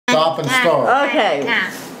Stop and start. Okay.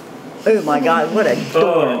 Oh my God, what a dork.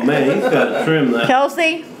 Oh man, he's got to trim that.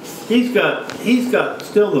 Kelsey? He's got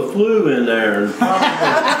still the flu in there.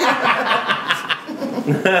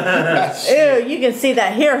 Ew, you can see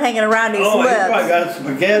that hair hanging around his Oh, he's probably lips. got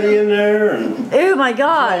spaghetti in there. And Oh my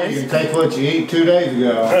gosh. You can take what you ate 2 days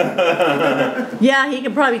ago. Yeah, he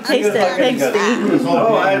can probably taste that pig's feet.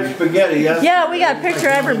 oh, I had spaghetti. Yeah, we got a picture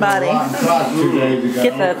of everybody.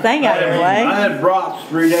 Get the thing out of your way. I had brats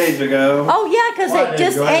 3 days ago. Oh yeah, because it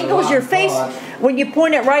just angles your face. When you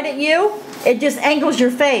point it right at you, it just angles your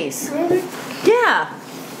face. Yeah.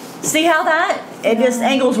 See how that? It just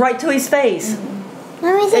angles right to his face.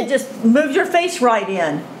 It just moves your face right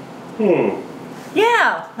in.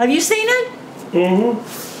 Yeah. Have you seen it?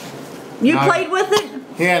 You played with it?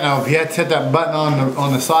 Yeah, no, if you had to hit that button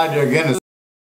on the side there again,